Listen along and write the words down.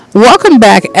Welcome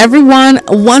back, everyone,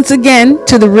 once again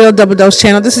to the Real Double Dose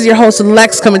channel. This is your host,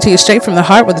 Lex, coming to you straight from the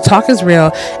heart where the talk is real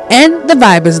and the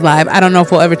vibe is live. I don't know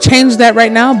if we'll ever change that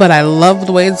right now, but I love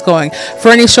the way it's going. For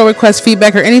any show requests,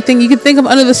 feedback, or anything you can think of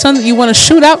under the sun that you want to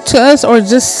shoot out to us or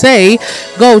just say,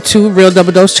 go to Real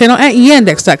Double Dose channel at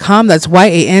yandex.com. That's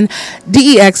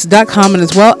YANDEX.com. And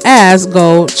as well as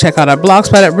go check out our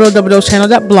blogspot at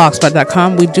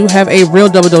realdoubledosechannel.blogspot.com. We do have a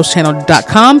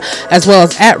realdoubledosechannel.com as well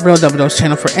as at Real Double Dose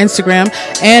channel for Instagram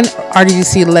and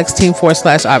RDDC Lex Team /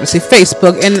 obviously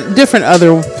Facebook and different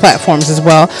other platforms as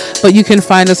well. But you can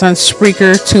find us on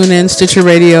Spreaker, TuneIn, Stitcher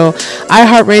Radio,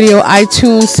 iHeartRadio,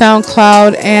 iTunes,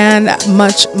 SoundCloud, and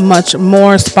much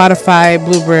more. Spotify,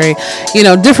 Blueberry,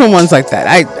 different ones like that.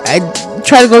 I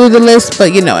try to go through the list,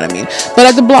 but you know what I mean. But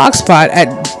at the blog spot at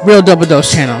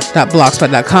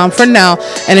realdoubledosechannel.blogspot.com for now,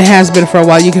 and it has been for a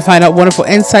while, you can find out wonderful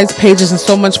insights, pages, and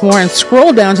so much more, and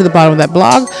scroll down to the bottom of that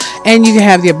blog, and you can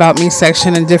have the About Me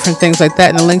section and different things like that,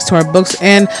 and the links to our books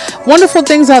and wonderful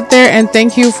things out there. And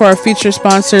thank you for our feature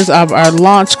sponsors of our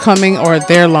launch coming, or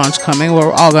their launch coming.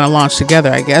 We're all going to launch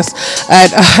together, I guess.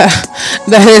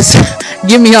 That is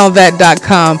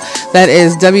givemeallthat.com. That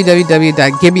is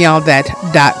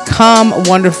www.givemeallthat.com.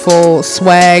 Wonderful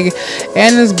swag,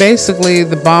 and it's basically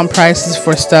the bomb prices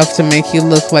for stuff to make you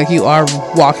look like you are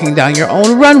walking down your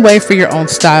own runway for your own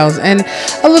styles, and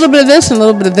a little bit of this and a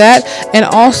little bit of that. And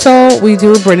also we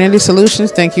do Brandy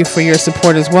Solutions. Thank you for your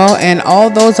support as well, and all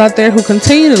those out there who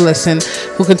continue to listen,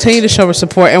 who continue to show us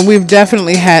support. And we've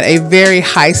definitely had a very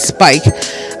high spike,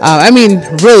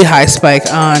 really high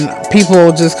spike on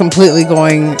people just completely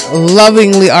going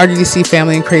lovingly RDDC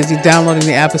family and crazy, downloading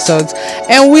the episodes.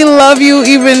 And we love you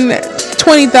even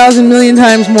 20,000 million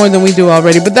times more than we do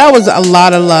already. But that was a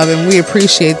lot of love, and we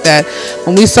appreciate that.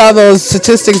 When we saw those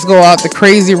statistics go out the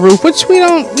crazy roof, which we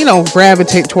don't,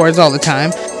 gravitate towards all the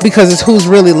time because it's who's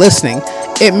really listening,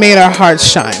 it made our hearts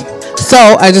shine. So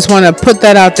I just want to put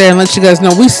that out there and let you guys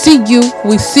know we see you,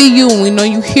 and we know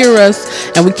you hear us,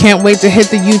 and we can't wait to hit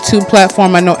the YouTube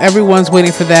platform. I know everyone's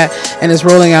waiting for that, and it's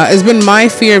rolling out. It's been my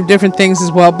fear of different things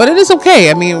as well, but it is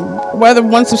okay. I mean, whether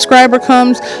one subscriber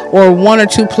comes or one or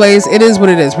two plays, it is what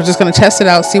it is. We're just going to test it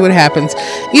out, see what happens.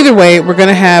 Either way, we're going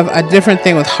to have a different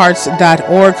thing with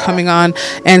hearts.org coming on,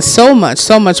 and so much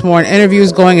more, and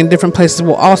interviews going in different places.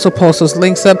 We'll also post those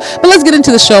links up. But let's get into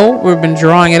the show. We've been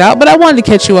drawing it out, but I wanted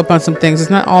to catch you up on some things.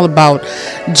 It's not all about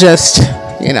just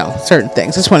certain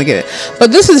things. Just want to get it.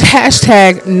 But this is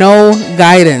hashtag no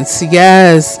guidance.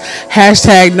 Yes,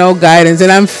 hashtag no guidance.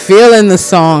 And I'm feeling the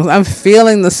songs.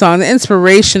 The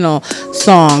inspirational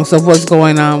songs of what's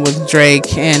going on with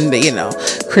Drake and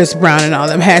Chris Brown and all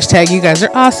them. Hashtag you guys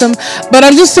are awesome. But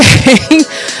I'm just saying,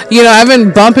 I've been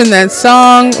bumping that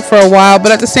song for a while,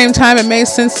 but at the same time it made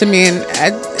sense to me, and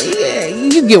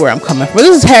you get where I'm coming from.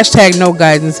 This is hashtag no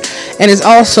guidance, and it's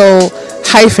also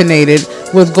hyphenated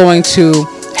with going to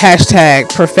hashtag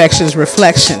perfections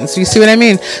reflections. You see what I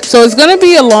mean? So it's going to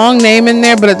be a long name in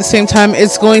there, but at the same time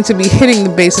it's going to be hitting the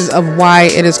basis of why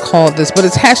it is called this. But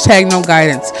it's hashtag no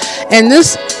guidance, and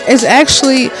this is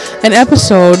actually an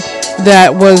episode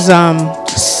that was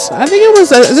I think it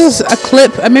was a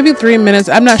clip, maybe 3 minutes,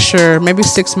 I'm not sure, maybe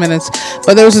 6 minutes,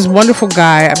 but there was this wonderful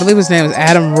guy, I believe his name is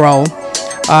Adam Rowe,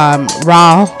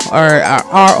 Ra or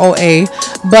ROA,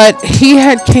 but he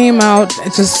had came out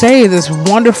to say this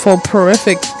wonderful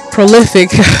prolific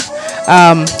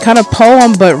kind of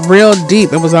poem, but real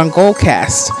deep. It was on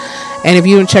Goldcast, and if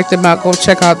you haven't checked them out, go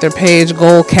check out their page,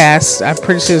 Goldcast. I'm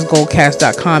pretty sure it's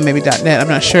goldcast.com, maybe .net, I'm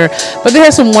not sure, but they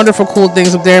have some wonderful cool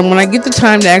things up there. And when I get the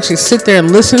time to actually sit there and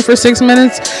listen for 6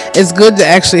 minutes, it's good to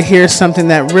actually hear something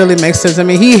that really makes sense. I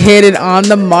mean, he hit it on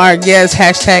the mark. Yes,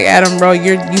 hashtag Adam Rowe,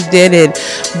 you did it.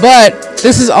 But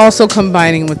this is also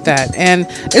combining with that, and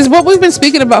it's what we've been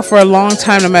speaking about for a long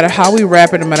time. No matter how we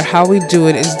rap it, no matter how we do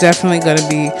it, it's definitely going to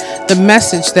be the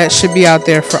message that should be out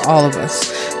there for all of us.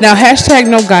 Now, hashtag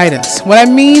no guidance. What I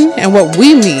mean and what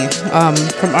we mean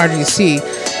from RDC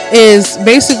is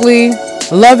basically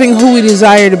loving who we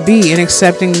desire to be and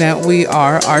accepting that we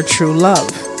are our true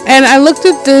love. And I looked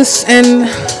at this, and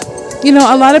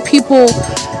a lot of people,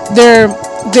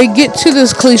 they get to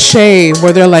this cliche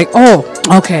where they're like, oh,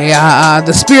 okay,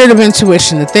 the spirit of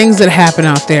intuition, the things that happen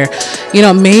out there,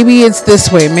 maybe it's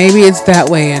this way, maybe it's that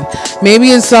way, and maybe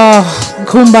it's all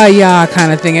kumbaya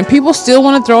kind of thing. And people still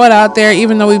want to throw it out there,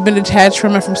 even though we've been detached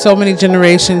from it from so many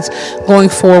generations going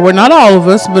forward. Not all of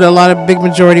us, but a lot of big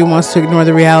majority wants to ignore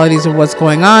the realities of what's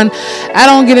going on. I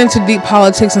don't get into deep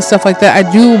politics and stuff like that.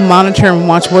 I do monitor and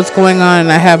watch what's going on,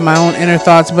 and I have my own inner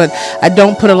thoughts, but I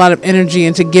don't put a lot of energy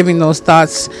into giving those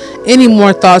thoughts any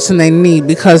more thoughts than they need,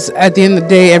 because at the end end of the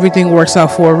day, everything works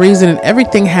out for a reason, and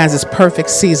everything has its perfect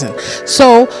season.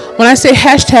 So when I say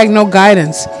hashtag no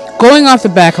guidance, going off the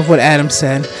back of what Adam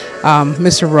said,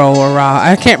 Mr. Rowe or Ra,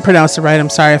 I can't pronounce it right. I'm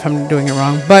sorry if I'm doing it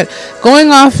wrong. But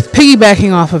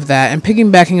piggybacking off of that, and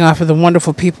piggybacking off of the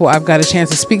wonderful people I've got a chance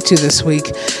to speak to this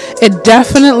week, it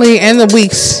definitely, and the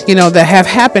weeks, that have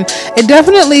happened, it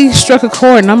definitely struck a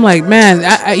chord. And I'm like, man,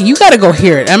 you got to go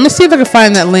hear it. I'm going to see if I can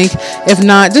find that link. If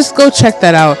not, just go check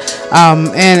that out.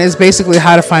 And it's basically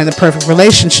how to find the perfect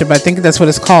relationship. I think that's what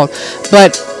it's called.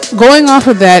 But going off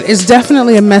of that is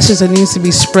definitely a message that needs to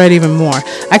be spread even more.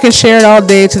 I can share it all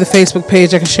day to the Facebook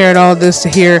page. I can share it all this to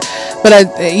here,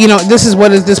 but this is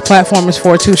what this platform is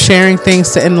for, too, sharing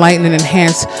things to enlighten and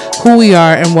enhance who we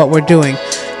are and what we're doing.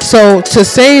 So to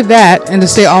say that and to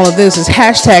say all of this is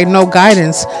hashtag no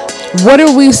guidance. What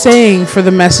are we saying for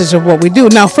the message of what we do?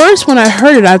 Now, first, when I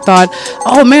heard it, I thought,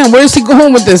 oh man, where's he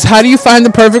going with this? How do you find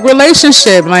the perfect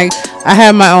relationship? Like, I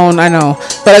have my own, I know.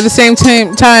 But at the same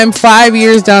time, 5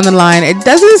 years down the line, it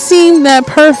doesn't seem that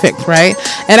perfect, right?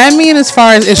 And I mean, as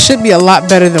far as it should be a lot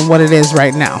better than what it is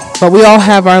right now. But we all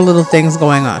have our little things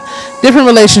going on. Different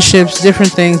relationships,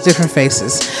 different things, different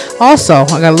faces. Also,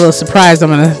 I got a little surprise I'm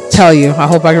going to tell you. I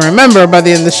hope I can remember by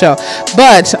the end of the show.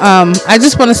 But I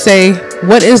just want to say,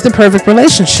 what is the perfect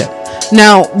relationship?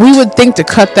 Now, we would think to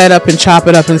cut that up and chop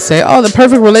it up and say, oh, the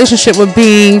perfect relationship would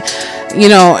be,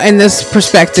 in this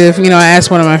perspective, I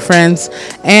asked one of my friends,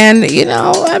 and,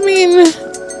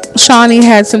 Shawnee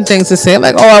had some things to say,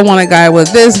 like, oh, I want a guy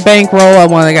with this bankroll. I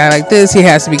want a guy like this. He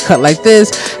has to be cut like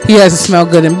this. He has to smell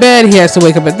good in bed. He has to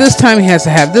wake up at this time. He has to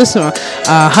have this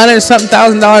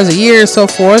 $100,000 a year, and so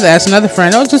forth. That's another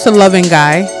friend. Oh, just a loving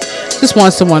guy. Just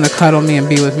want someone to cuddle me and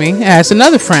be with me. That's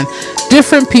another friend.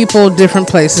 Different people, different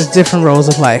places, different roles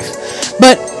of life.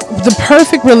 But the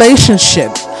perfect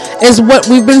relationship is what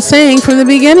we've been saying from the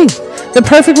beginning. The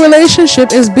perfect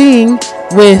relationship is being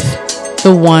with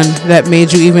the one that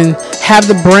made you even have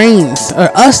the brains, or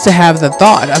us to have the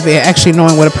thought of actually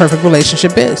knowing what a perfect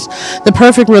relationship is. The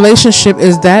perfect relationship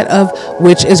is that of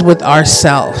which is with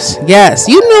ourselves. Yes,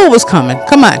 you knew it was coming.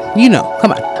 Come on,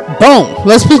 come on. Boom.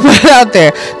 Let's put it out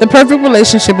there. The perfect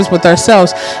relationship is with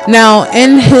ourselves. Now,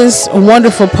 in his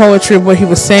wonderful poetry of what he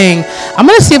was saying, I'm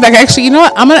going to see if I can actually,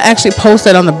 I'm going to actually post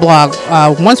that on the blog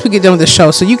once we get done with the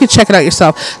show, so you can check it out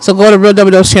yourself. So go to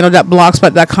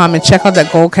realdoubledosechannel.blogspot.com and check out that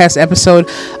Goldcast episode.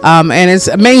 And it's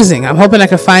amazing. I'm hoping I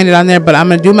can find it on there, but I'm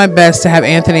going to do my best to have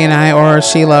Anthony and I, or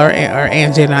Sheila, or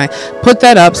Angie and I put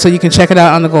that up so you can check it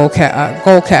out on the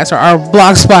Goldcast or our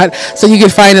blogspot, so you can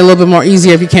find it a little bit more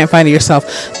easier if you can't find it yourself.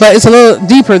 But it's a little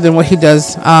deeper than what he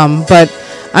does. But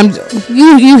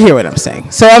you hear what I'm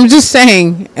saying. So I'm just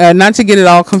saying, not to get it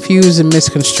all confused and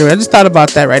misconstrued. I just thought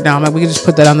about that right now. I'm like, we could just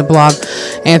put that on the blog.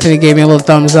 Anthony gave me a little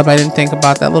thumbs up. I didn't think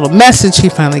about that little message he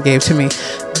finally gave to me.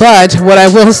 But what I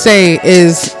will say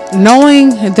is, knowing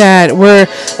that we're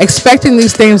expecting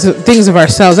these things of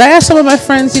ourselves. I asked some of my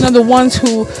friends, the ones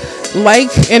who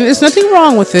and there's nothing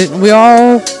wrong with it. We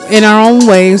all, in our own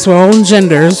ways, our own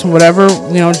genders, whatever,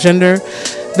 gender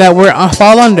that we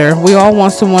fall under, we all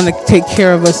want someone to take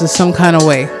care of us in some kind of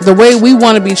way. The way we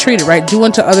want to be treated, right? Do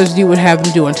unto others, you would have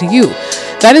them do unto you.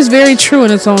 That is very true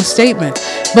in its own statement.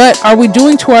 But are we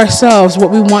doing to ourselves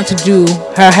what we want to do,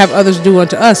 have others do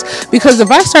unto us? Because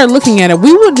if I start looking at it,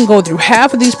 we wouldn't go through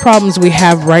half of these problems we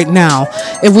have right now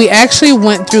if we actually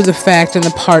went through the fact and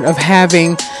the part of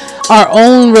having our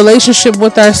own relationship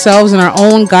with ourselves and our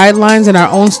own guidelines and our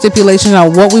own stipulations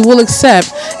on what we will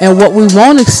accept and what we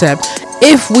won't accept.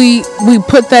 If we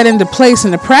put that into place,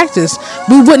 into practice,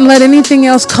 we wouldn't let anything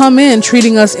else come in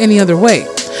treating us any other way.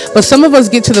 But some of us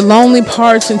get to the lonely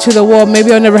parts and to the, well,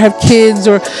 maybe I'll never have kids,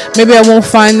 or maybe I won't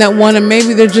find that one, and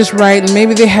maybe they're just right, and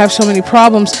maybe they have so many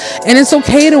problems. And it's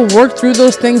okay to work through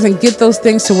those things and get those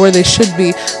things to where they should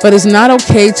be, but it's not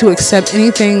okay to accept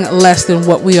anything less than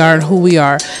what we are and who we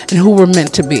are and who we're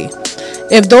meant to be.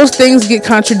 If those things get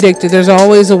contradicted, there's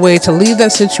always a way to leave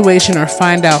that situation or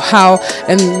find out how.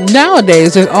 And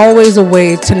nowadays, there's always a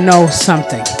way to know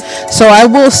something. So I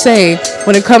will say,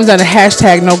 when it comes down to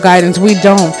hashtag no guidance, we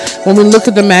don't. When we look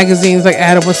at the magazines, like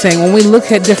Adam was saying, when we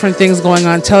look at different things going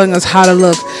on, telling us how to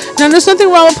look. Now, there's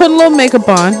nothing wrong with putting a little makeup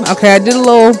on. Okay, I did a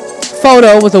little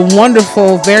photo with a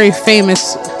wonderful, very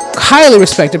famous, highly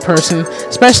respected person,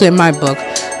 especially in my book.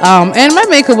 And my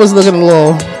makeup was looking a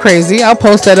little crazy. I'll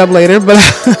post that up later, but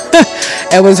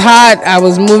it was hot. I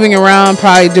was moving around,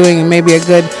 probably doing maybe a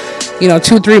good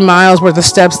 2-3 miles worth of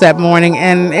steps that morning.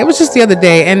 And it was just the other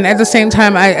day. And at the same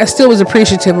time, I still was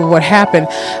appreciative of what happened.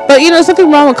 But, there's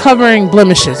nothing wrong with covering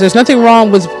blemishes. There's nothing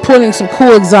wrong with putting some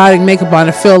cool exotic makeup on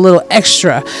to feel a little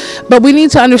extra. But we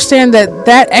need to understand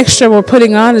that extra we're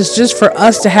putting on is just for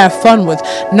us to have fun with,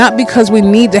 not because we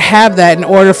need to have that in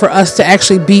order for us to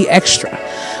actually be extra.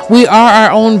 We are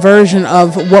our own version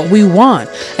of what we want.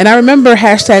 And I remember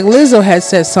hashtag Lizzo had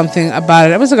said something about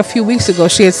it. It was like a few weeks ago.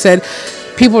 She had said,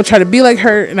 people try to be like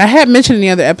her. And I had mentioned in the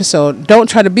other episode, don't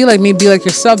try to be like me, be like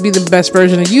yourself, be the best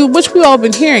version of you, which we all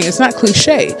been hearing. It's not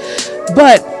cliche.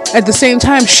 But at the same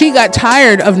time, she got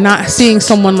tired of not seeing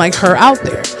someone like her out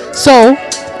there. So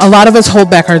a lot of us hold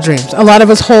back our dreams. A lot of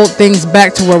us hold things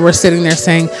back to where we're sitting there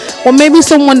saying, well, maybe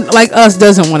someone like us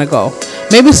doesn't want to go.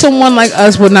 Maybe someone like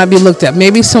us would not be looked at.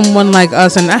 Maybe someone like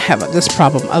us, and I have this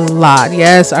problem a lot.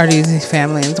 Yes, RDZ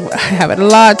family, and I have it a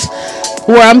lot,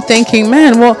 where I'm thinking,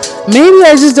 man, well, maybe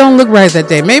I just don't look right that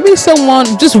day. Maybe someone,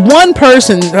 just one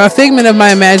person, a figment of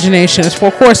my imagination, of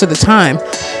course, at the time,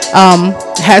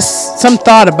 has some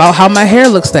thought about how my hair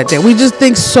looks that day. We just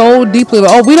think so deeply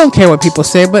about, we don't care what people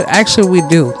say, but actually we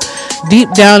do.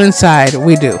 Deep down inside,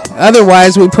 we do.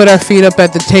 Otherwise, we put our feet up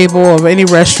at the table of any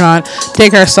restaurant,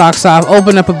 take our socks off,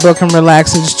 open up a book and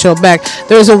relax and just chill back.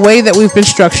 There's a way that we've been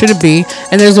structured to be,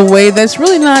 and there's a way that's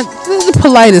really not the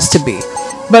politest to be.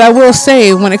 But I will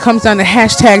say, when it comes down to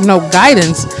hashtag no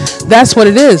guidance, that's what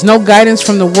it is. No guidance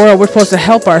from the world. We're supposed to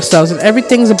help ourselves. And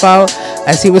everything's about,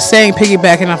 as he was saying,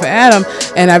 piggybacking off of Adam,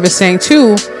 and I've been saying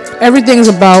too, everything's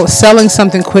about selling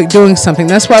something quick, doing something.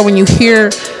 That's why when you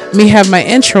hear me have my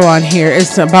intro on here,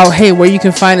 it's about, hey, where you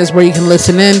can find us, where you can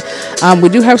listen in. We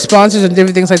do have sponsors and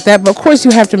different things like that, but of course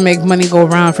you have to make money go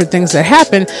around for things that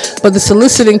happen. But the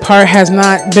soliciting part has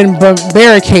not been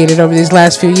barricaded over these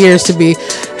last few years to be,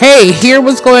 hey, hear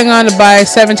what's going on to buy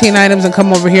 17 items and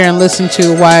come over here and listen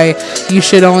to why you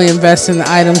should only invest in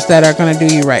the items that are going to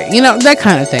do you right. That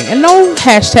kind of thing. And no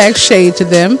hashtag shade to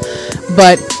them,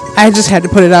 but I just had to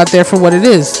put it out there for what it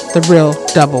is, the real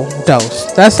double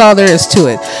dose. That's all there is to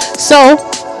it. So,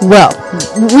 well,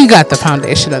 we got the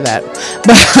foundation of that.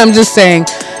 But I'm just saying,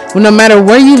 no matter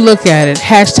where you look at it,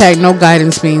 hashtag no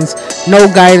guidance means no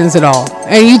guidance at all.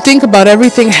 And you think about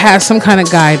everything has some kind of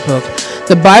guidebook.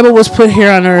 The Bible was put here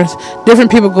on earth.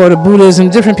 Different people go to Buddhism.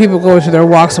 Different people go to their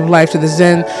walks of life, to the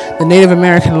Zen, the Native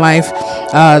American life,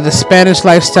 the Spanish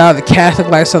lifestyle, the Catholic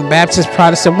lifestyle, the Baptist,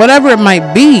 Protestant, whatever it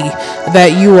might be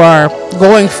that you are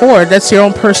going for. That's your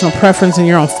own personal preference and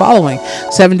your own following.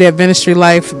 Seventh-day Adventistry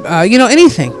life,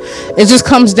 anything. It just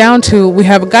comes down to, we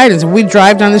have a guidance. When we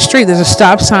drive down the street, there's a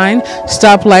stop sign,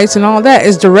 stop lights, and all that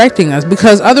is directing us,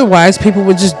 because otherwise people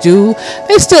would just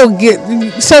they still get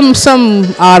some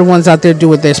odd ones out there do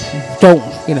what they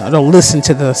don't listen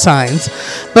to the signs,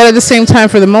 but at the same time,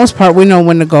 for the most part, we know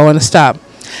when to go and to stop.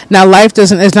 Now, life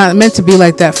is not meant to be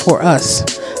like that for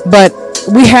us, but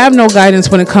we have no guidance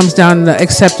when it comes down to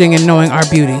accepting and knowing our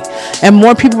beauty. And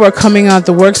more people are coming out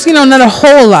the works, not a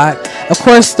whole lot. Of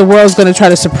course, the world's going to try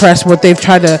to suppress what they've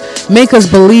tried to make us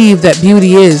believe that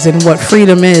beauty is, and what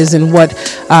freedom is, and what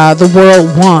the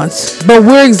world wants. But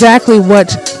we're exactly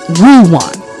what we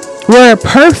want. We're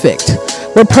perfect.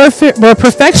 We're perfect. We're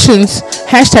perfections.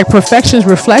 Hashtag perfections,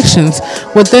 reflections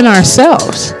within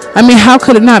ourselves. I mean, how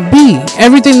could it not be?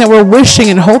 Everything that we're wishing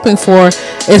and hoping for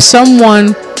is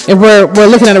someone. If we're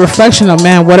looking at a reflection of,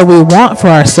 man, what do we want for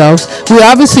ourselves? We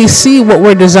obviously see what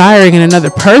we're desiring in another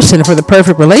person for the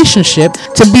perfect relationship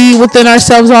to be within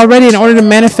ourselves already in order to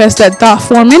manifest that thought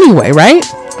form anyway, right?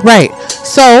 Right.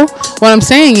 So what I'm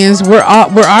saying is we're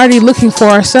already looking for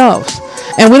ourselves.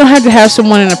 And we don't have to have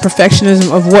someone in a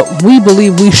perfectionism of what we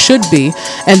believe we should be,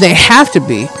 and they have to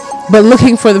be, but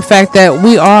looking for the fact that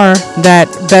we are that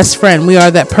best friend. We are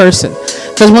that person.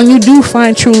 Because when you do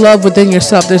find true love within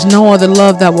yourself, there's no other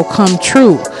love that will come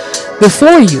true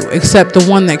before you except the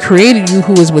one that created you,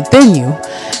 who is within you.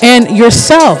 And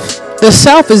yourself, the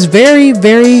self is very,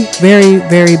 very, very,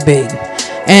 very big.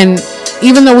 And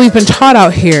even though we've been taught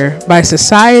out here by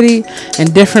society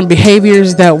and different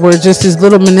behaviors that we're just as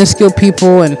little minuscule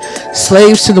people and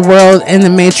slaves to the world in the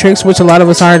matrix, which a lot of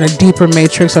us are in a deeper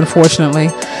matrix, unfortunately.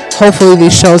 Hopefully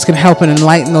these shows can help and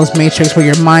enlighten those matrix where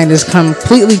your mind is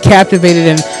completely captivated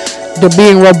and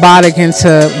being robotic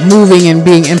into moving and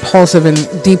being impulsive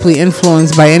and deeply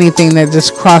influenced by anything that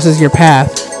just crosses your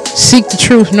path. Seek the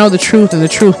truth, know the truth, and the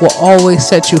truth will always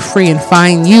set you free and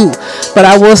find you. But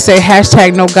I will say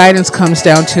hashtag no guidance comes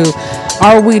down to,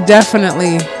 are we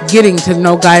definitely getting to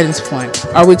no guidance point?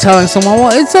 Are we telling someone,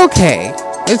 well, it's okay.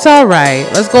 It's all right.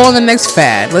 Let's go on the next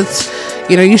fad.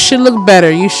 You should look better.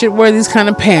 You should wear these kind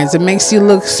of pants. It makes you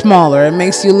look smaller. It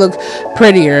makes you look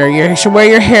prettier. You should wear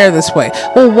your hair this way.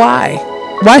 Well, why?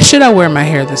 Why should I wear my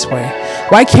hair this way?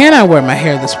 Why can't I wear my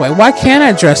hair this way? Why can't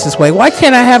I dress this way? Why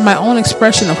can't I have my own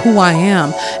expression of who I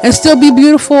am and still be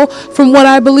beautiful from what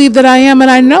I believe that I am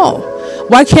and I know?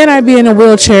 Why can't I be in a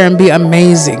wheelchair and be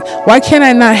amazing? Why can't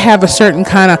I not have a certain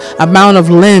kind of amount of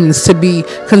limbs to be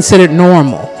considered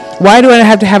normal? Why do I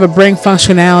have to have a brain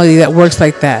functionality that works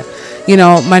like that?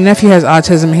 My nephew has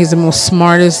autism. He's the most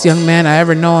smartest young man I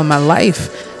ever know in my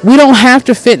life. We don't have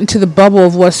to fit into the bubble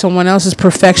of what someone else's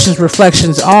perfections,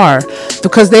 reflections are,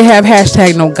 because they have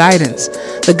 #no guidance.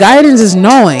 The guidance is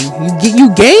knowing.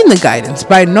 You gain the guidance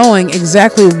by knowing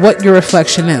exactly what your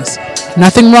reflection is.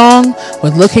 Nothing wrong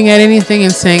with looking at anything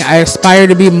and saying, I aspire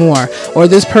to be more, or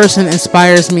this person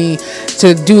inspires me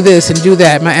to do this and do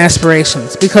that, my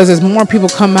aspirations. Because as more people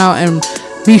come out and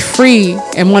be free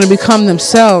and want to become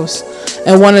themselves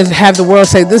and want to have the world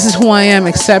say, this is who I am,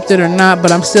 accept it or not,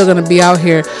 but I'm still going to be out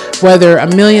here, whether a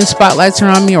million spotlights are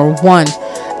on me or one.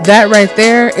 That right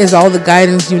there is all the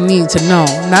guidance you need to know,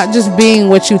 not just being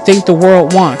what you think the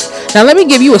world wants. Now, let me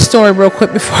give you a story real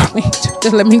quick before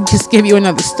let me just give you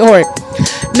another story.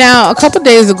 Now, a couple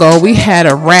days ago, we had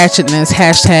a ratchetness,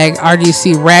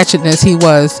 #RDC ratchetness he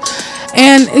was.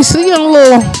 And it's, a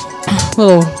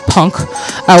little punk,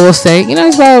 I will say. He's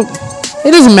it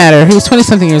doesn't matter. He was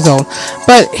 20-something years old.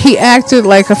 But he acted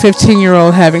like a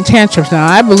 15-year-old having tantrums. Now,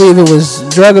 I believe it was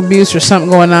drug abuse or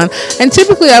something going on. And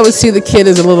typically, I would see the kid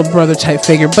as a little brother type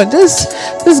figure. But this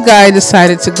guy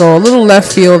decided to go a little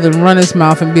left field and run his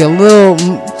mouth and be a little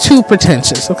too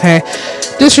pretentious, okay?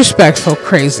 Disrespectful,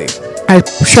 crazy. I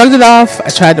shrugged it off. I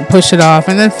tried to push it off.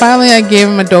 And then finally, I gave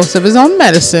him a dose of his own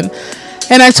medicine.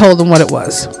 And I told him what it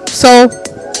was. So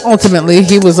ultimately,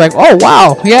 he was like, oh,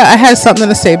 wow, yeah, I had something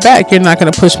to say back. You're not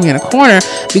going to push me in a corner,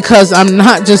 because I'm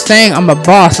not just saying I'm a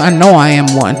boss. I know I am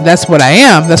one. That's what I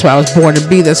am. That's what I was born to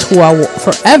be. That's who I will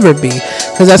forever be,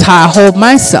 because that's how I hold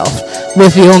myself,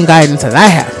 with the own guidance that I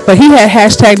have. But he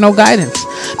had #no guidance,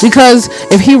 because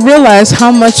if he realized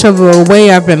how much of a way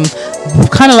I've been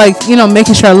kind of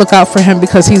making sure I look out for him,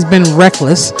 because he's been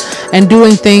reckless and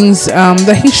doing things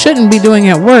that he shouldn't be doing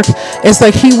at work, it's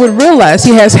like he would realize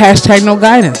he has #no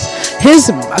guidance.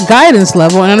 His guidance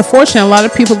level, and unfortunately, a lot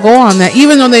of people go on that,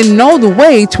 even though they know the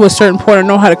way to a certain point or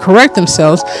know how to correct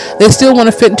themselves, they still want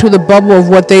to fit into the bubble of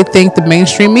what they think the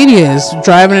mainstream media is.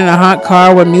 Driving in a hot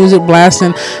car with music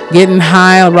blasting, getting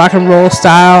high, rock and roll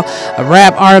style, a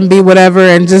rap, R&B, whatever,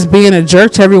 and just being a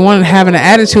jerk to everyone and having an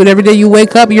attitude. Every day you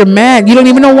wake up, you're mad. You don't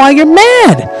even know why you're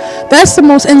mad. That's the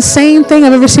most insane thing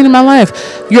I've ever seen in my life.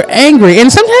 You're angry,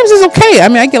 and sometimes it's okay. I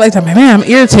mean, I get like that, man, I'm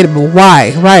irritated, but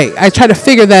why? Right? I try to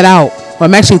figure that out.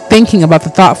 I'm actually thinking about the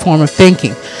thought form of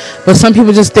thinking. But some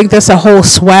people just think that's a whole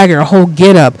swagger, a whole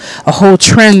get up, a whole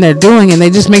trend they're doing, and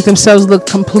they just make themselves look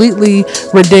completely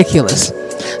ridiculous.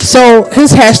 So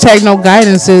his #no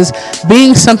guidance is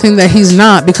being something that he's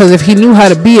not, because if he knew how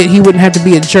to be it, he wouldn't have to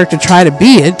be a jerk to try to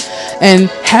be it, and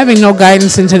having no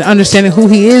guidance into understanding who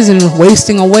he is and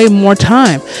wasting away more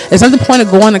time. It's not the point of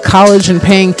going to college and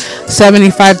paying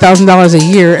 $75,000 a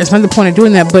year. It's not the point of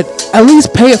doing that, but at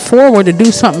least pay it forward to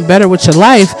do something better with your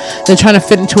life than trying to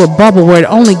fit into a bubble where it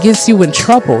only gets you in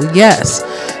trouble. Yes.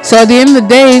 So at the end of the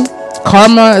day,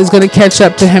 karma is going to catch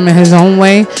up to him in his own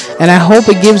way, and I hope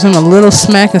it gives him a little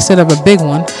smack instead of a big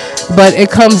one. But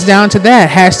it comes down to that,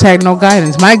 #no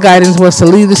guidance. My guidance was to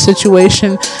leave the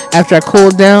situation after I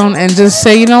cooled down and just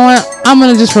say, you know what, I'm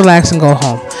going to just relax and go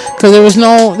home, because there was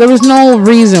no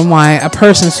reason why a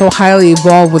person so highly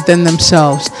evolved within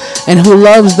themselves and who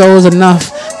loves those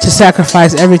enough to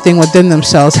sacrifice everything within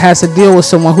themselves has to deal with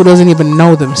someone who doesn't even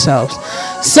know themselves.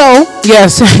 So,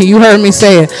 yes, you heard me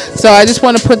say it. So I just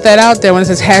want to put that out there when it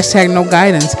says #no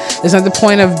guidance. It's not the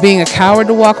point of being a coward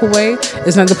to walk away.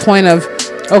 It's not the point of,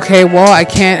 okay, well, I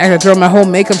can throw my whole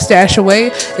makeup stash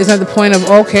away. It's not the point of,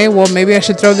 okay, well, maybe I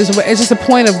should throw this away. It's just the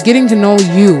point of getting to know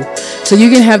you, so you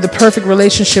can have the perfect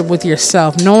relationship with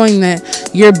yourself, knowing that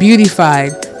you're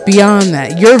beautified. Beyond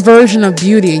that, your version of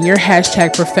beauty and your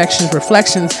 #perfections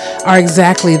reflections are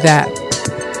exactly that.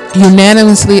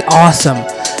 Unanimously awesome,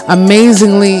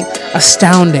 amazingly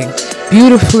astounding,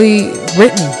 beautifully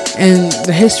written in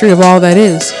the history of all that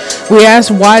is. We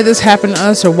ask why this happened to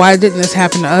us, or why didn't this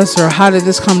happen to us, or how did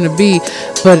this come to be,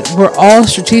 but we're all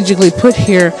strategically put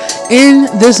here in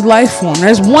this life form.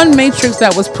 There's one matrix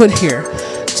that was put here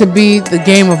to be the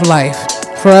game of life,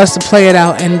 for us to play it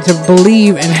out and to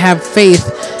believe and have faith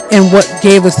in what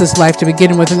gave us this life to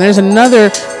begin with. And there's another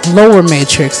lower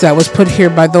matrix that was put here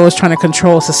by those trying to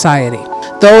control society.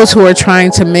 those who are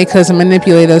trying to make us and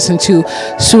manipulate us into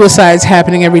suicides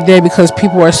happening every day because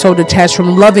people are so detached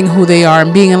from loving who they are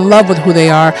and being in love with who they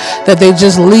are that they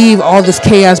just leave all this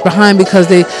chaos behind because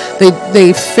they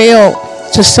fail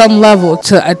to some level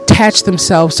to attach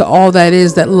themselves to all that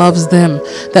is that loves them,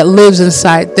 that lives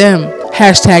inside them.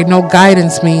 Hashtag no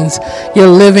guidance means you're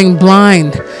living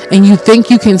blind and you think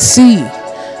you can see,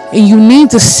 and you need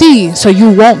to see so you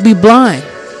won't be blind.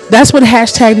 That's what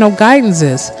hashtag no guidance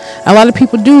is. A lot of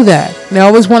people do that. They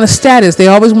always want a status. They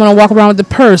always want to walk around with the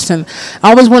purse and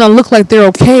always want to look like they're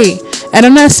okay. And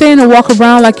I'm not saying to walk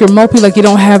around like you're mopey, like you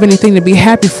don't have anything to be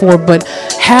happy for, but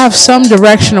have some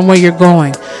direction on where you're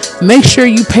going. Make sure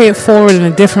you pay it forward in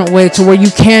a different way to where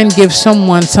you can give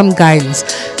someone some guidance.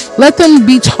 Let them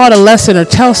be taught a lesson or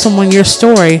tell someone your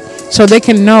story so they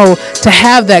can know to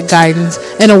have that guidance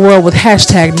in a world with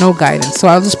hashtag no guidance. So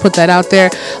I'll just put that out there.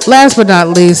 Last but not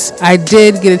least, I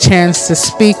did get a chance to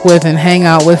speak with and hang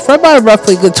out with for about a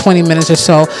roughly good 20 minutes or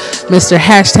so, Mr.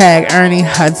 hashtag Ernie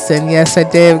Hudson. Yes, I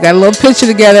did. We got a little picture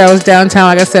together. I was downtown.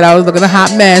 Like I said, I was looking a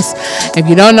hot mess. If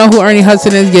you don't know who Ernie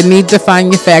Hudson is, you need to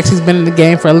find your facts. He's been in the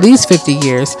game for at least 50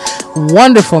 years.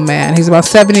 Wonderful man. He's about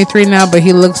 73 now, but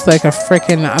he looks like a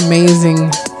freaking amazing,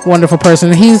 wonderful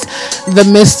person. He's the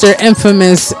Mr.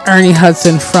 Infamous Ernie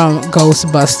Hudson from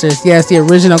Ghostbusters. Yes, the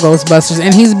original Ghostbusters.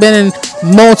 And he's been in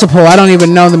multiple, I don't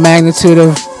even know the magnitude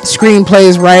of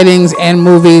screenplays, writings, and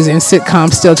movies and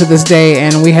sitcoms still to this day.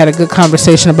 And we had a good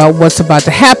conversation about what's about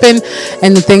to happen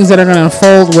and the things that are going to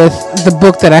unfold with the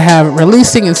book that I have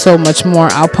releasing and so much more.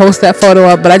 I'll post that photo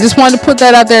up, but I just wanted to put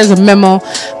that out there as a memo.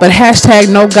 But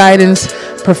hashtag no guidance,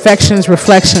 perfections,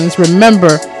 reflections.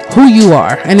 Remember who you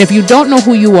are. And if you don't know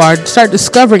who you are, start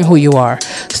discovering who you are.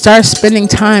 Start spending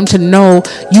time to know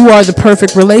you are the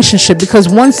perfect relationship, because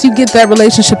once you get that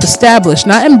relationship established,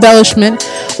 not embellishment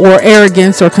or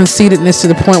arrogance or conceitedness to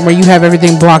the point where you have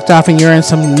everything blocked off and you're in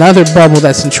some another bubble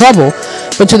that's in trouble,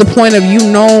 but to the point of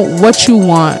you know what you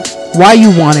want, why you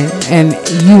want it, and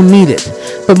you need it.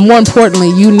 But more importantly,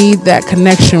 you need that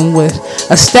connection with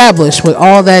established with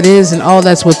all that is and all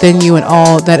that's within you and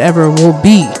all that ever will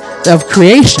be of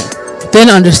creation. Then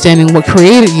understanding what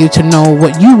created you to know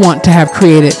what you want to have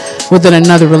created within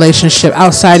another relationship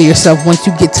outside of yourself. Once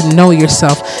you get to know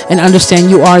yourself and understand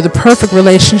you are the perfect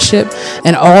relationship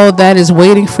and all that is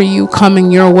waiting for you coming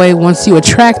your way once you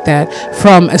attract that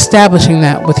from establishing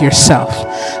that with yourself.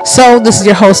 So this is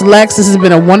your host Lex. This has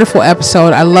been a wonderful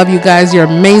episode. I love you guys. You're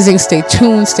amazing. Stay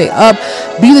tuned, stay up,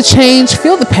 be the change,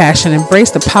 feel the passion,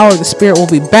 embrace the power of the spirit. We'll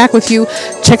be back with you.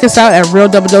 Check us out at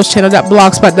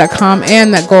realdoubledosechannel.blogspot.com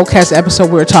and that Goldcast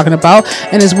episode we were talking about,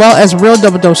 and as well as Real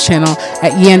Double Dose Channel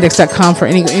at yandex.com for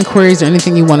any inquiries or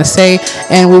anything you want to say.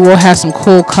 And we will have some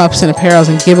cool cups and apparels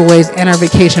and giveaways and our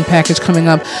vacation package coming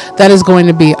up that is going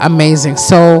to be amazing.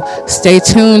 So stay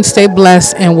tuned, stay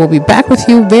blessed, and we'll be back with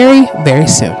you very, very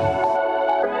soon.